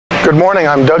Good morning,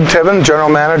 I'm Doug Tibben, General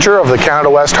Manager of the Canada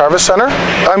West Harvest Centre.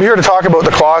 I'm here to talk about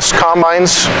the CLAAS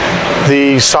combines.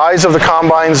 The size of the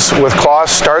combines with CLAAS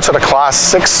starts at a Class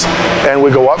 6 and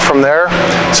we go up from there.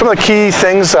 Some of the key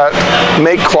things that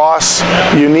make CLAAS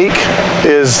unique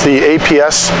is the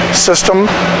APS system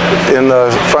in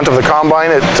the front of the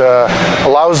combine. It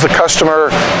allows the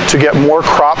customer to get more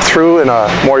crop through in a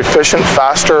more efficient,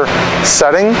 faster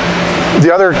setting.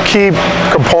 The other key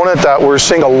component that we're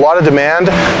seeing a lot of demand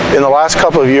in the last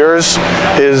couple of years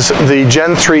is the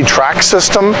Gen 3 track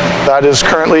system that is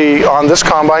currently on this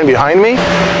combine behind me,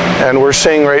 and we're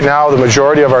seeing right now the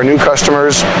majority of our new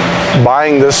customers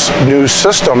buying this new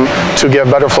system to get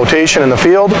better flotation in the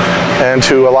field and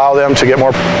to allow them to get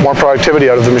more productivity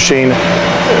out of the machine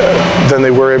than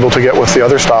they were able to get with the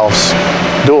other styles,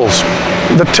 duals.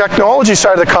 The technology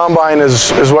side of the combine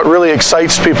is what really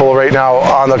excites people right now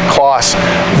on the CLAAS.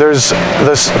 There's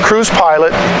this cruise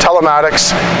pilot,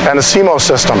 telematics, and a Cmo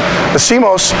system. The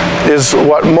Cmo is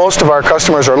what most of our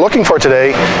customers are looking for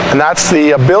today, and that's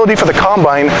the ability for the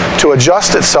combine to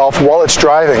adjust itself while it's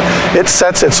driving. It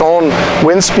sets its own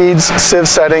wind speeds, sieve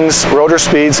settings, rotor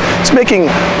speeds. It's making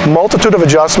a multitude of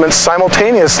adjustments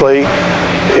simultaneously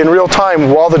in real time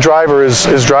while the driver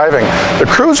is driving. The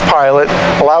cruise pilot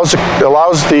allows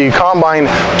the combine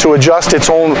to adjust its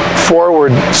own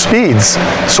forward speeds.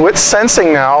 So it's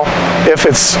sensing now if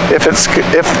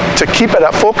to keep it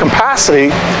at full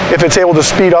capacity, if it's able to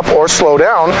speed up or slow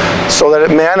down, so that it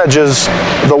manages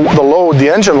the load, the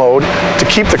engine load, to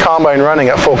keep the combine running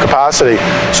at full capacity.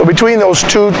 So between those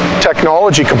two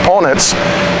technology components,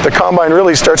 the combine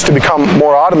really starts to become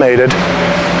more automated.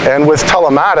 And with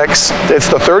telematics, it's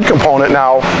the third component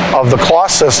now of the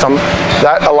CLAAS system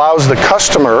that allows the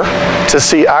customer to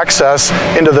see access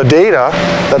into the data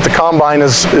that the combine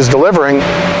is delivering,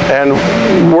 and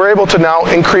we're able to now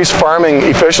increase farming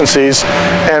efficiencies,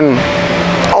 and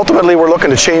ultimately we're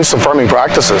looking to change some farming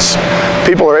practices.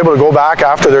 People are able to go back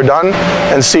after they're done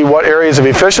and see what areas of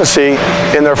efficiency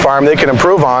in their farm they can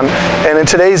improve on. And in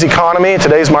today's economy, in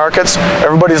today's markets,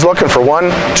 everybody's looking for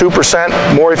 1–2%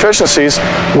 more efficiencies.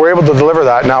 We're able to deliver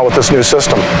that now with this new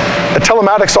system. The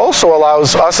telematics also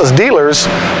allows us as dealers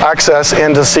access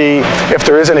in to see if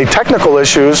there is any technical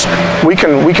issues. We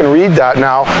can read that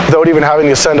now without even having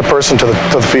to send a person to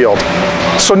the field.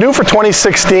 So new for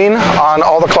 2016 on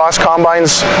all the CLAAS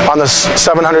combines on the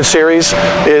 700 series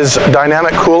is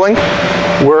dynamic cooling.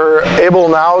 We're able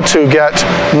now to get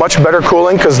much better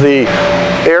cooling because the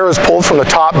air is pulled from the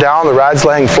top down, the rad's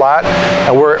laying flat,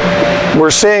 and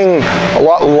we're seeing a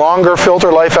lot longer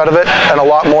filter life out of it and a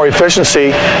lot more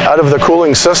efficiency out of the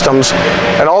cooling systems.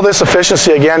 And all this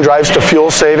efficiency again drives to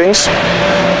fuel savings.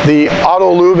 The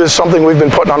auto lube is something we've been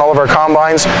putting on all of our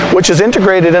combines, which is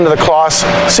integrated into the CLAAS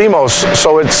Cmo,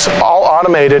 so it's all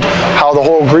automated how the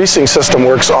whole greasing system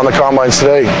works on the combines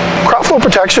today. Crop flow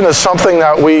protection is something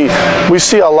that we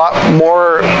see a lot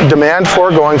more demand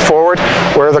for going forward,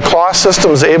 where the CLAAS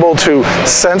system is able to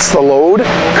sense the load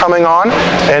coming on,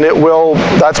 and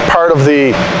that's part of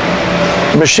the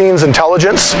machine's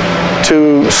intelligence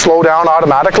to slow down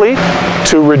automatically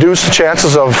to reduce the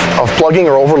chances of plugging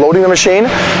or overloading the machine.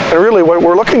 And really what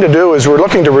we're looking to do is we're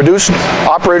looking to reduce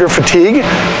operator fatigue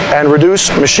and reduce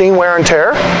machine wear and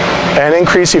tear and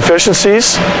increase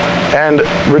efficiencies and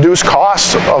reduce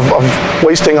costs of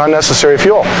wasting unnecessary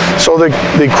fuel. So the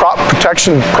crop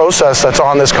protection process that's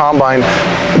on this combine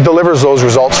delivers those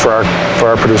results for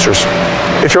our producers.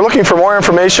 If you're looking for more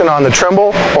information on the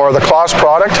Trimble or the CLAAS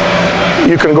product,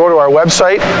 you can go to our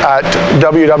website at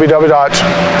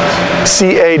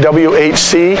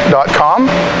www.cawhc.com.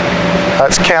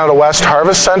 That's Canada West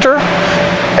Harvest Centre.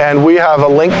 And we have a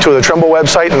link to the Trimble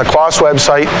website and the CLAAS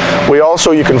website.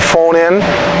 You can phone in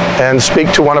and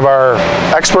speak to one of our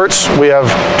experts. We have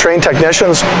trained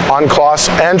technicians on CLAAS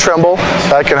and Trimble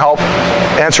that can help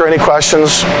answer any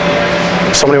questions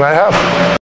somebody might have.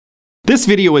 This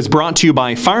video is brought to you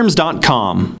by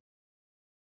Farms.com.